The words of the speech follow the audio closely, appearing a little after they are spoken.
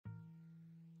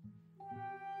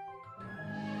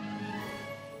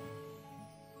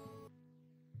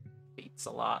It's a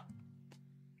lot.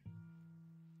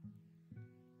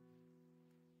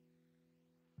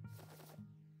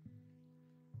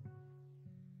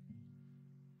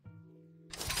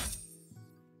 This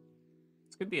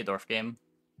could be a dwarf game.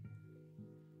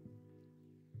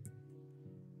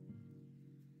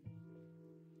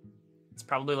 It's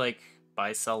probably like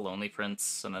buy, sell Lonely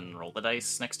Prince, and then roll the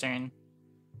dice next turn.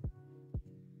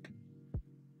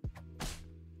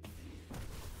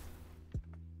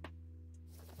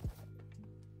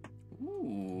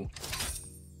 Ooh.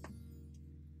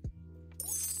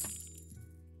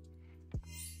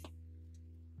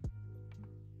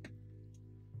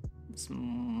 This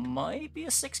might be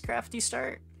a 6 crafty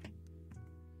start.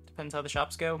 Depends how the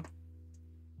shops go.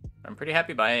 I'm pretty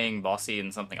happy buying Bossy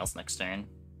and something else next turn.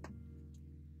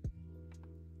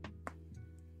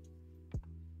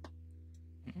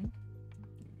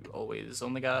 You always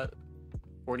only got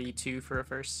 42 for a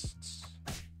first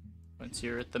once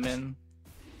you're at the min.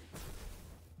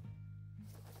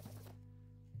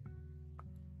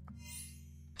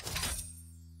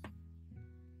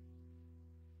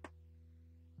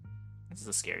 This is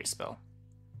a scary spell.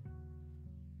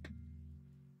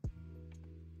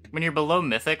 When you're below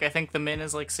Mythic, I think the min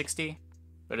is like 60.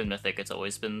 But in Mythic, it's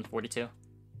always been 42.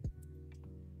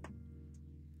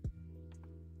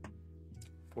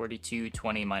 42,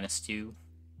 20, minus 2.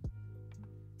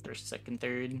 First, second,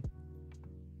 third.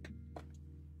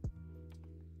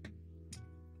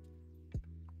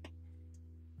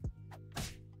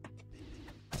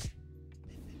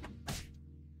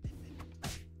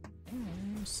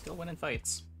 Still winning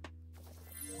fights.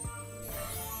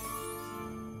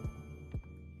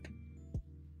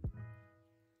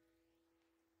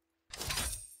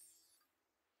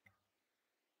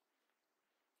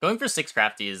 Going for 6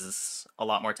 crafties is a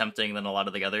lot more tempting than a lot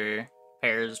of the other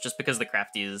pairs, just because the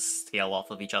crafties tail off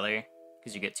of each other,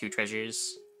 because you get 2 treasures.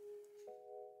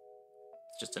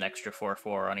 It's just an extra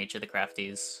 4/4 on each of the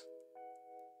crafties.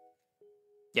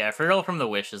 Yeah, Feral from the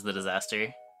Wish is the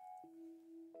disaster.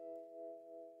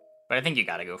 But I think you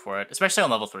gotta go for it, especially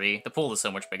on level 3. The pool is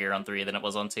so much bigger on 3 than it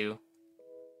was on 2.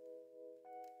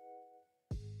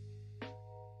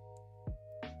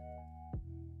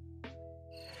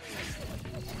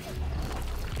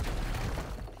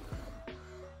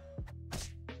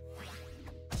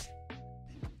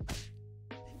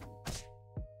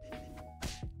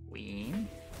 Queen.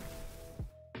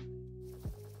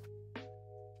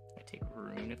 I take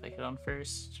Rune if I hit on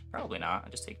first. Probably not, I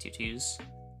just take 2 twos.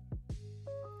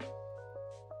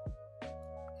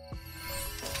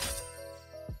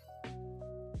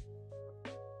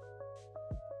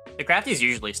 The crafties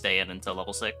usually stay in until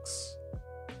level 6.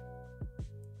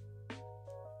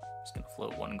 Just gonna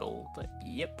float 1 gold, but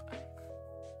yep.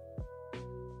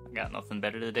 I got nothing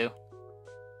better to do.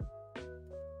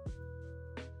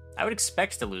 I would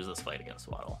expect to lose this fight against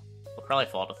Waddle. We'll probably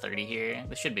fall to 30 here.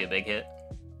 This should be a big hit.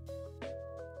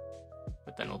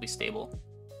 But then we'll be stable.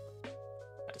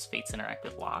 How does Fates interact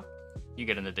with Lock? You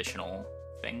get an additional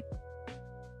thing.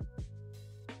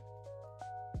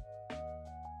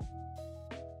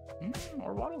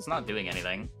 Or Waddle's not doing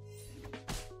anything.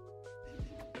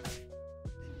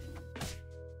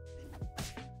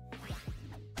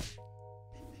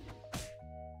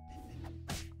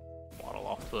 Waddle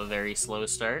off to a very slow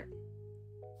start.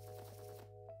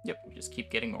 Yep, we just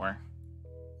keep getting more.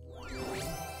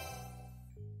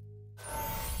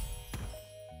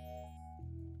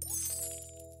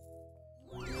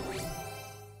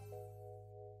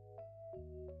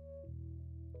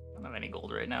 I don't have any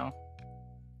gold right now.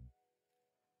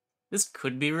 This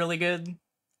could be really good.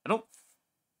 I don't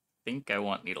think I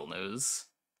want Needle Nose.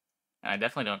 And I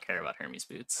definitely don't care about Hermes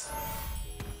Boots.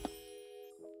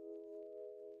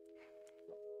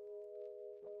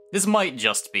 This might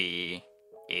just be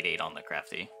 8/8 on the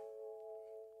crafty.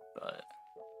 But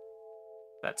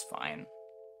that's fine.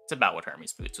 It's about what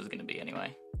Hermes Boots was going to be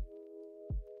anyway.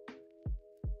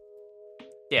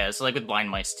 Yeah, so like with Blind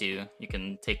Mice too, you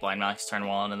can take Blind Mice turn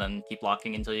 1 and then keep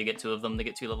locking until you get 2 of them to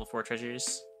get 2 level 4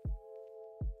 treasures.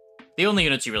 The only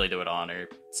units you really do it on are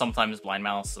sometimes Blind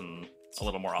Mouse and a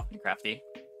little more often Crafty.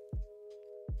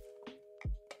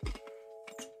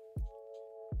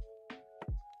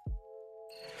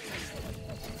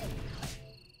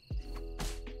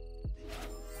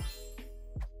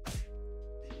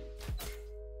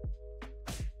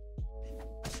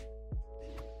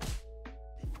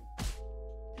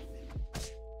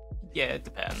 Yeah, it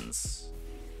depends.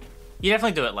 You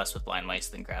definitely do it less with Blind Mice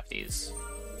than Crafties.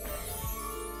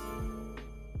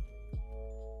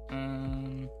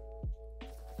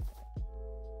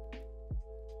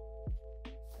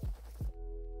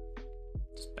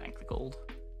 Just bank the gold.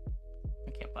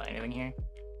 I can't buy buy anything here.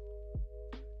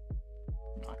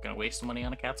 I'm not gonna waste money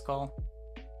on a cat's call.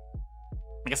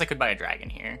 I guess I could buy a dragon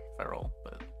here if I roll,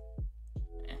 but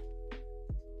eh.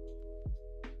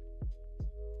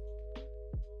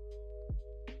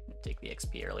 Take the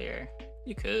XP earlier.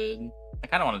 You could. I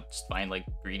kind of want to just find like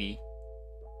greedy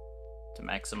to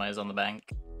maximize on the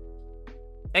bank.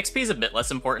 XP is a bit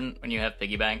less important when you have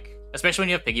piggy bank, especially when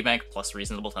you have piggy bank plus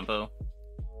reasonable tempo,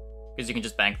 because you can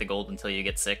just bank the gold until you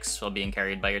get 6 while being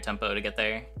carried by your tempo to get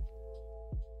there.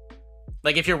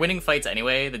 Like if you're winning fights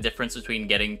anyway, the difference between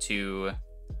getting to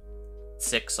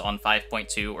 6 on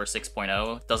 5.2 or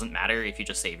 6.0 doesn't matter if you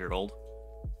just save your gold.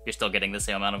 You're still getting the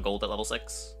same amount of gold at level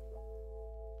 6.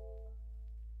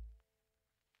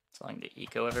 Selling the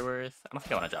eco everywhere. I don't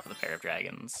think I want to drop the pair of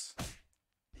dragons.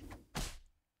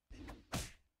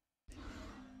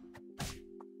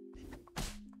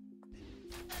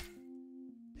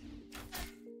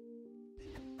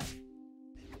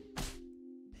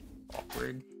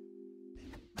 Awkward.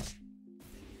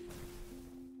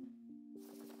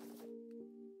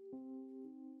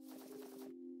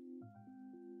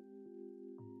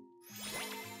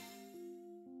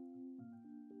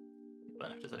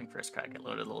 But after setting first crack, it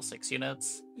loaded level 6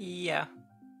 units. Yeah.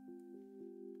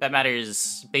 That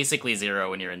matters basically 0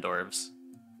 when you're in dwarves.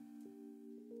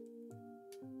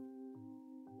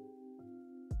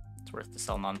 It's worth to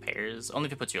sell non-pairs, only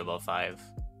if it puts you above 5.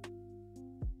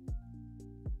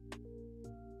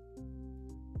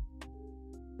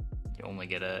 You only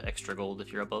get an extra gold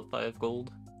if you're above 5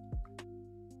 gold.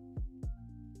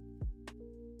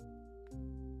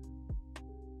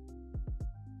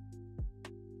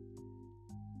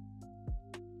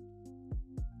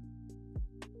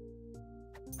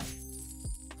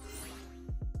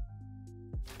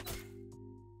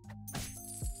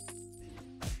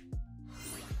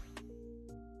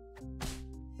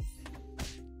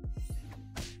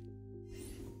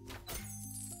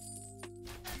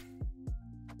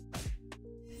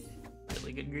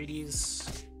 Really good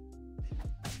greedies.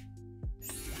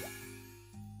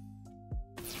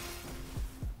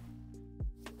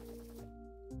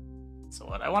 So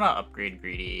what? I want to upgrade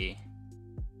greedy.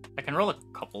 I can roll a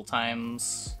couple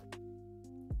times.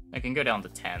 I can go down to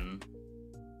 10.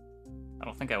 I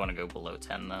don't think I want to go below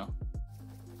 10 though.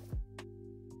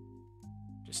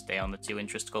 Just stay on the 2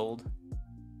 interest gold.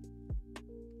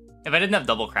 If I didn't have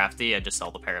double crafty, I'd just sell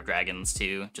the pair of dragons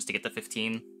too, just to get the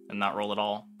 15 and not roll at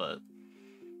all, but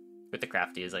with the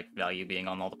crafty is like value being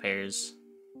on all the pairs.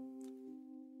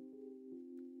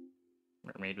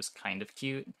 Mermaid was kind of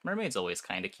cute. Mermaid's always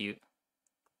kind of cute.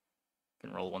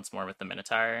 Can roll once more with the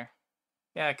Minotaur.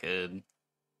 Yeah, I could.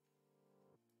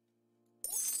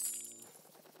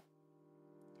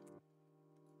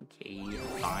 Okay,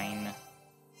 fine.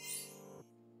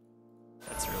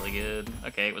 That's really good.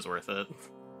 Okay, it was worth it.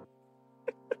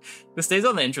 This stays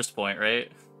on the interest point,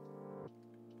 right?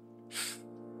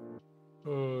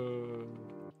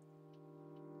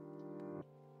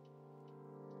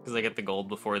 Because I get the gold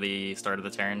before the start of the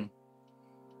turn.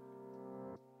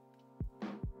 I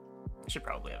should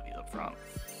probably have these up front.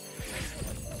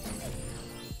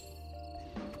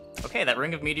 Okay, that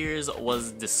Ring of Meteors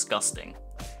was disgusting.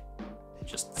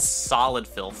 Just solid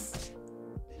filth.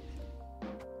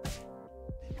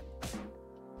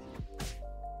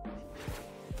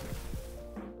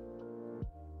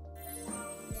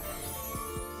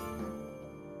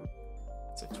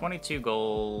 So 22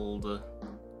 gold.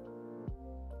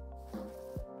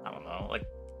 I don't know, like,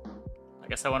 I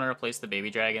guess I want to replace the baby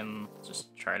dragon.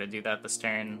 Just try to do that this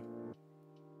turn.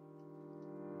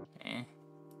 Eh.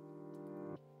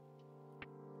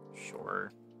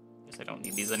 Sure. Guess I don't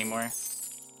need these anymore.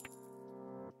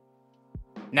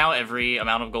 Now every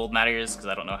amount of gold matters, because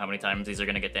I don't know how many times these are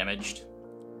going to get damaged.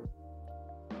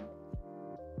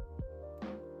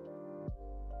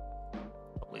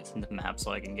 Put these in the map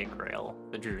so I can get Grail,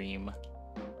 the dream.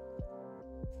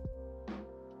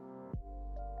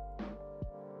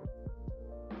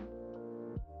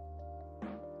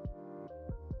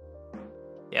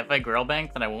 Yeah, if I Grail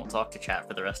bank, then I won't talk to chat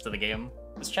for the rest of the game.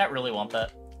 Does chat really want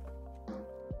that?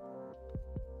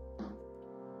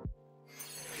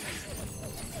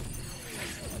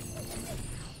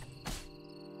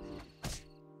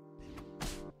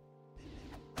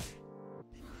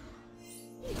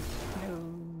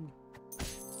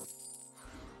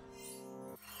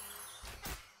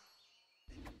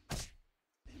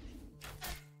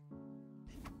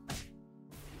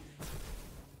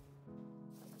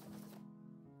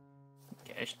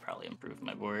 I should probably improve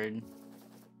my board.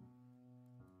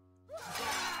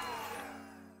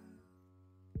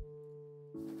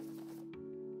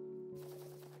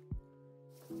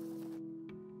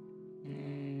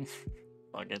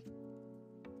 Fuck it.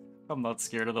 I'm not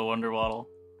scared of the Wonder Waddle.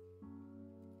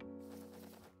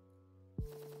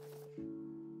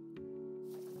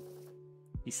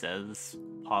 He says,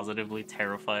 positively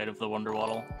terrified of the Wonder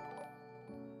Waddle.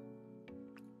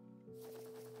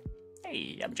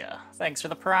 Hey, Yabja. Thanks for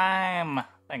the Prime.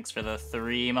 Thanks for the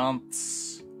 3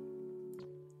 months.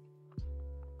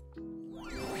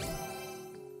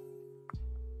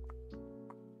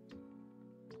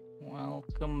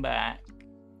 Welcome back.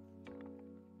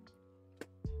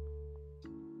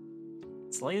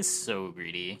 Slay is so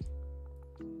greedy.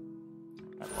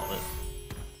 I love it.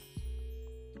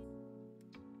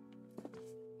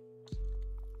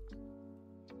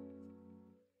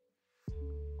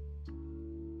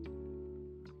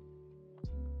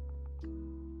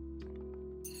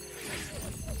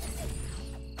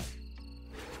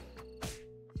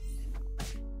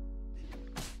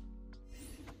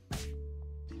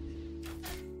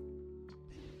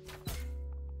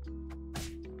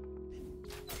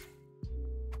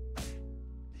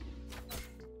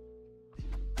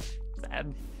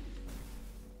 Sad.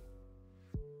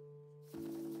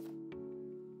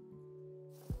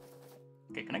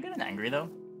 Okay, can I get an angry though?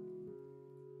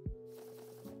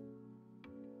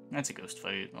 That's a ghost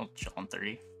fight. I'll chill on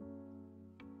 30.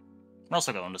 We're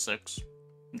also going to 6.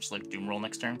 Just like Doom roll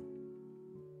next turn.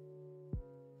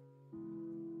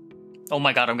 Oh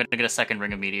my god, I'm gonna get a second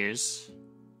Ring of Meteors.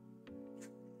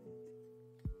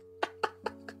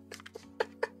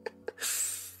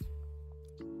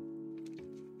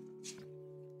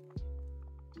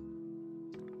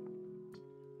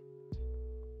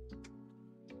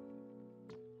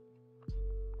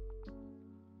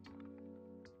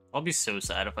 I'll be so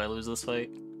sad if I lose this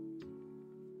fight.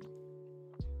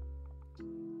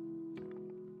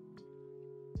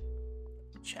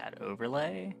 Chat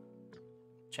overlay?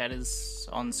 Chat is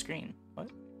on screen. What?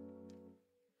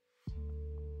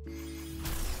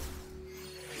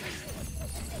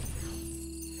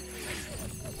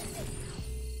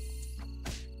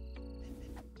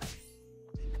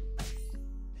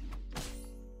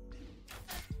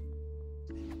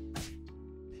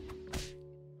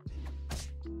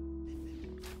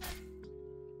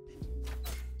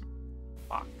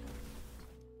 Fuck.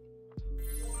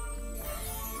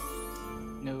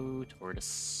 No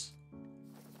tortoise.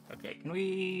 Okay, can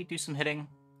we do some hitting?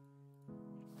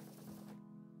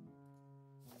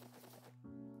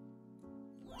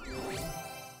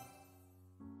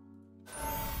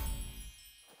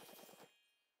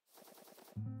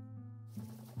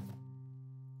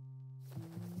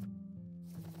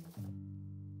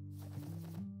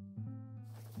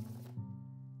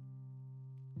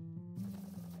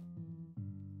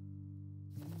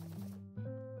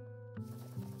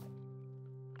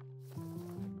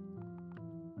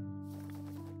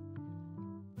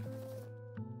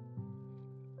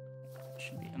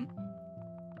 Should be in.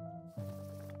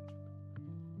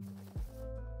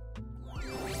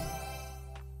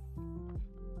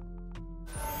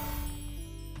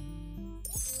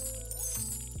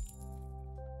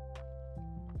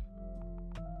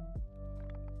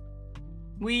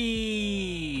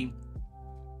 Whee!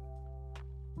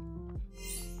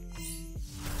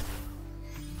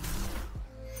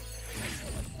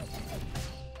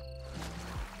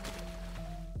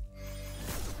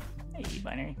 Hey,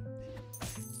 binary.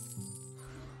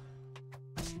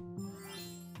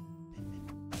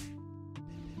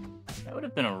 That would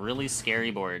have been a really scary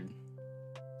board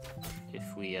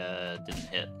if we didn't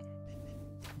hit.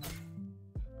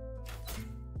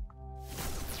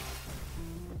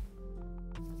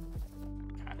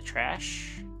 Kinda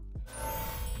trash.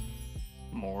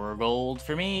 More gold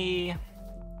for me.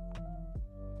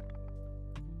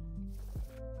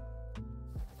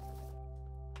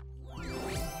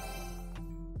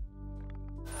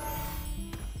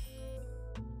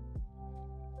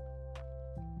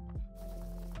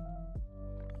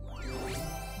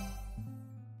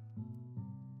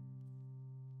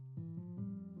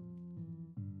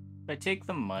 If I take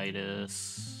the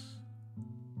Midas...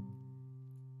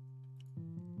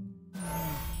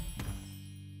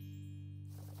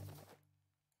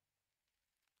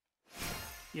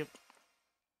 Yep.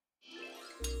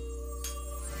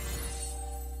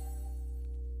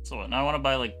 So what, now I want to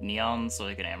buy like Neon so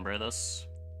I can Amber this.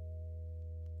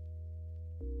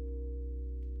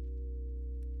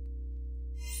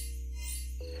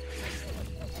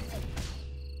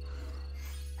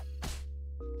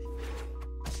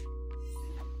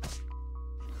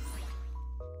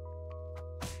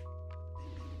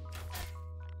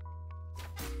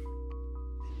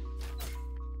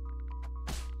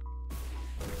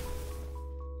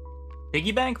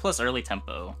 Piggy bank plus early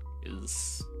tempo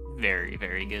is very,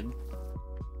 very good.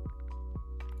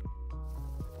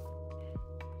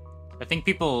 I think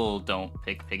people don't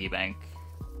pick piggy bank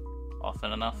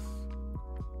often enough.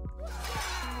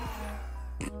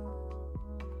 Is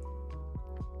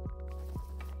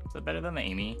that better than the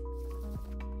Amy?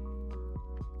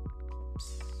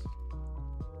 Oops.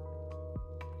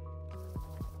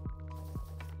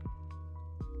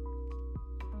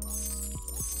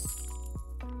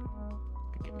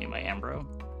 Give me my Ambro.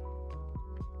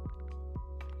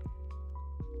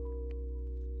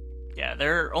 Yeah,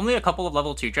 there are only a couple of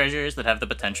level 2 treasures that have the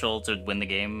potential to win the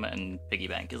game, and Piggy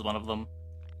Bank is one of them.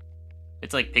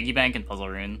 It's like Piggy Bank and Puzzle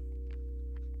Rune.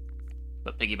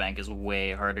 But Piggy Bank is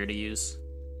way harder to use.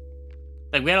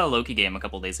 Like, we had a Loki game a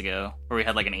couple days ago, where we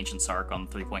had like an Ancient Sark on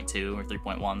 3.2 or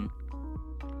 3.1.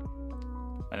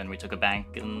 And then we took a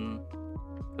bank and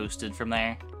posted from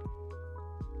there.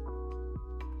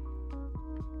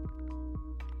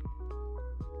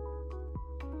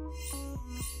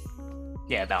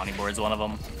 Yeah, Bounty Board's one of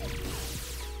them.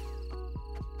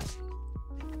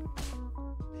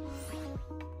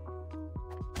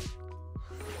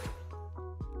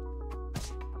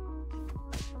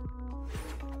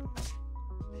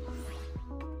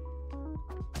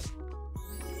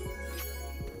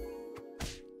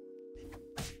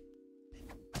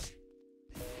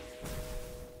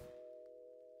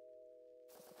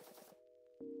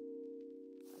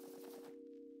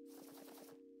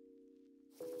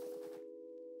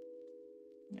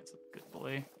 That's a good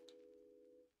boy.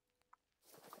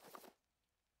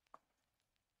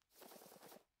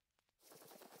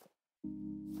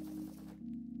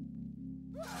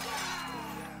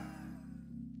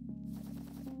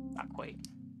 Not quite.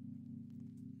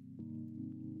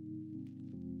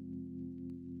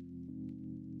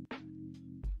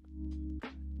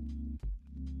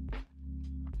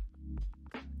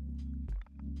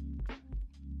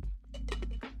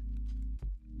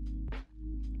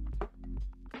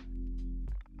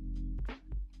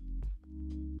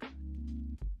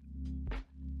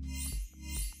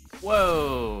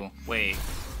 Whoa, wait.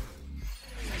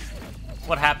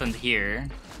 What happened here?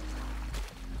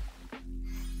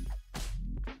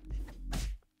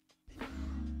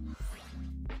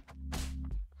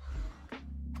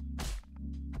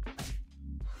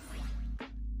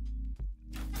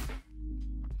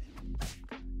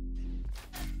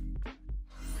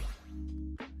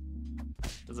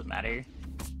 Does it matter?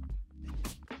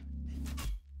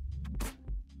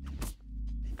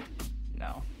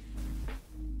 No.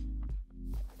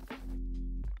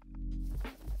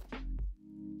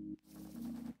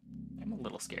 I'm a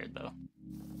little scared though.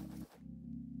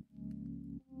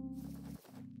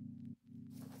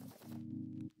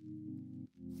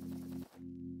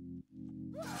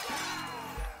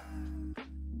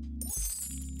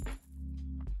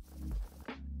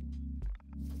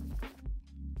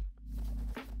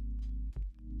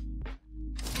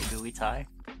 Maybe we tie?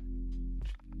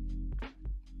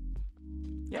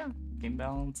 Yeah, game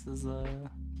balance is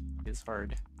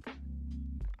hard.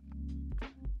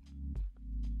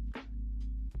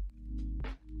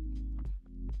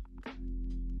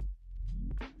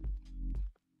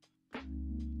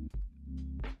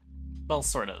 Well,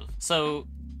 sort of. So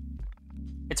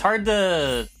it's hard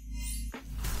to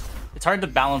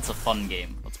balance a fun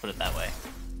game, let's put it that way.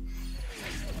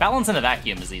 Balance in a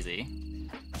vacuum is easy.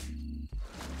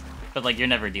 But like, you're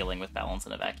never dealing with balance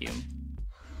in a vacuum.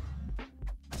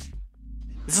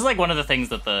 This is like one of the things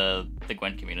that the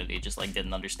Gwent community just like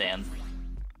didn't understand.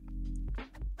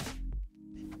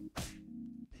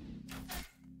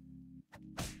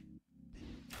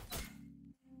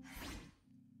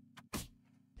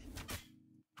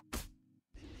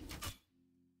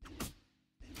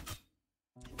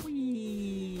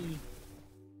 Whee!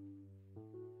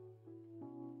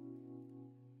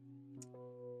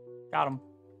 Got him.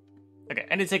 Okay,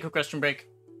 I need to take a question break.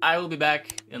 I will be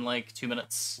back in like 2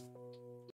 minutes.